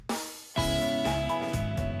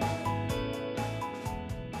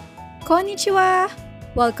こんにちは!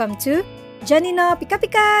 Welcome to Jeni no Pika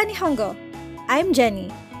Pika Nihongo. I'm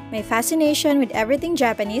Jenny. My fascination with everything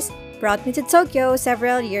Japanese brought me to Tokyo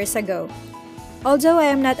several years ago. Although I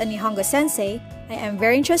am not a Nihongo sensei, I am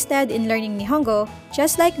very interested in learning Nihongo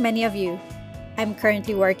just like many of you. I'm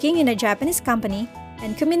currently working in a Japanese company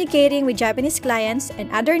and communicating with Japanese clients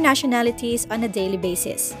and other nationalities on a daily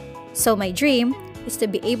basis. So my dream is to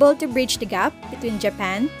be able to bridge the gap between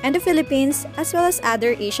Japan and the Philippines as well as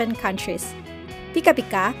other Asian countries. Pika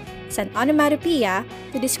Pika is an onomatopoeia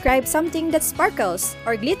to describe something that sparkles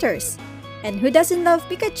or glitters. And who doesn't love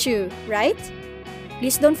Pikachu, right?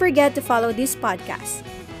 Please don't forget to follow this podcast.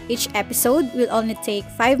 Each episode will only take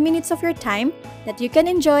 5 minutes of your time that you can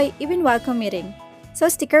enjoy even while commuting. So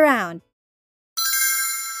stick around!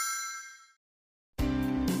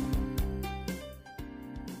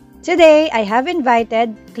 Today, I have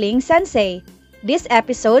invited Kling Sensei. This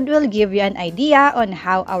episode will give you an idea on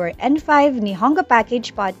how our N5 Nihongo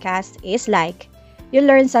Package podcast is like. You'll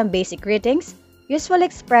learn some basic greetings, useful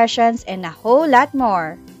expressions, and a whole lot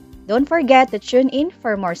more. Don't forget to tune in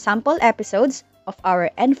for more sample episodes of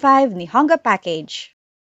our N5 Nihongo Package.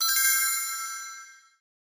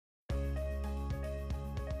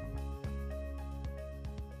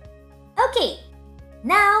 Okay,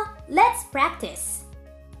 now let's practice.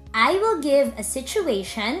 I will give a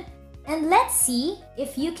situation and let's see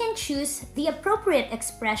if you can choose the appropriate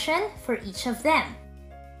expression for each of them.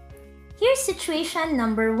 Here's situation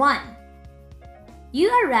number 1.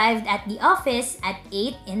 You arrived at the office at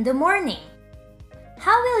 8 in the morning.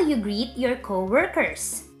 How will you greet your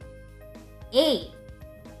co-workers? A.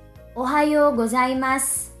 Ohayo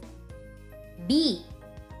gozaimasu. B.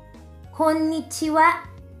 Konnichiwa.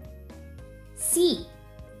 C.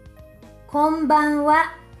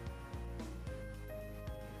 Konbanwa.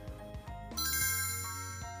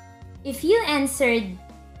 If you answered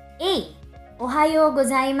A. Ohayo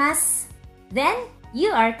gozaimasu, then you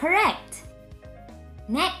are correct.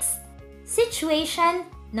 Next, situation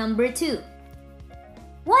number 2.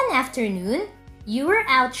 One afternoon, you were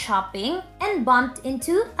out shopping and bumped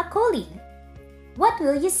into a colleague. What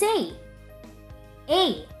will you say?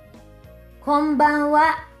 A.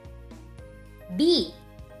 Konbanwa. B.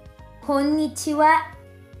 Konnichiwa.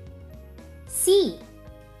 C.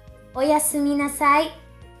 Oyasumi nasai.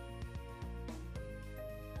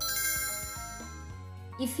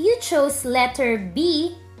 If you chose letter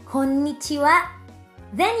B, konnichiwa,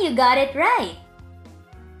 then you got it right.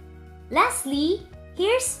 Lastly,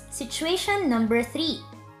 here's situation number 3.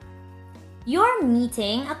 You're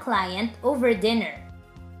meeting a client over dinner.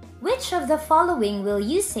 Which of the following will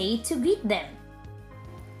you say to greet them?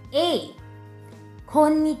 A.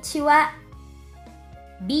 Konnichiwa.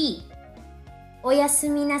 B.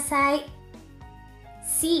 Oyasumi nasai.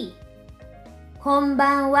 C.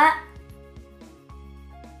 Konbanwa.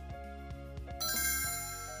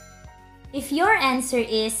 If your answer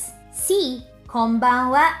is C.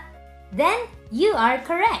 Konbanwa, then you are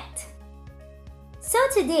correct. So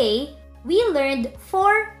today, we learned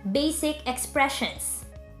 4 basic expressions.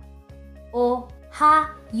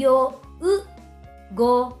 Ohayo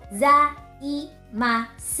gozaimasu.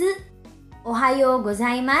 Ohayo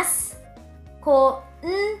gozaimasu.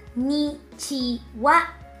 Konnichiwa.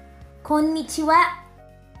 Konnichiwa.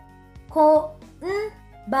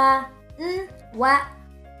 Konbanwa.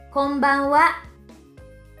 Konbanwa.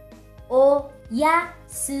 Oyasumi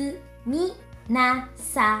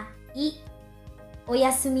nasai.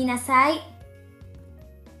 Oyasumi nasai.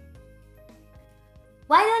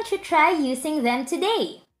 Why don't you try using them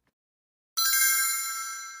today?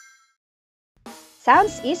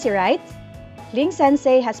 Sounds easy, right? Kling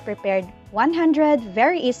Sensei has prepared 100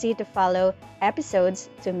 very easy to follow episodes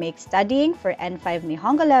to make studying for N5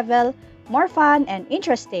 Nihongo level more fun and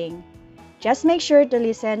interesting. Just make sure to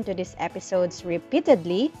listen to these episodes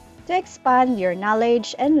repeatedly to expand your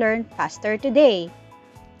knowledge and learn faster today.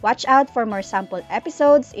 Watch out for more sample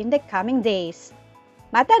episodes in the coming days.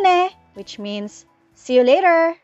 Mata ne, which means see you later!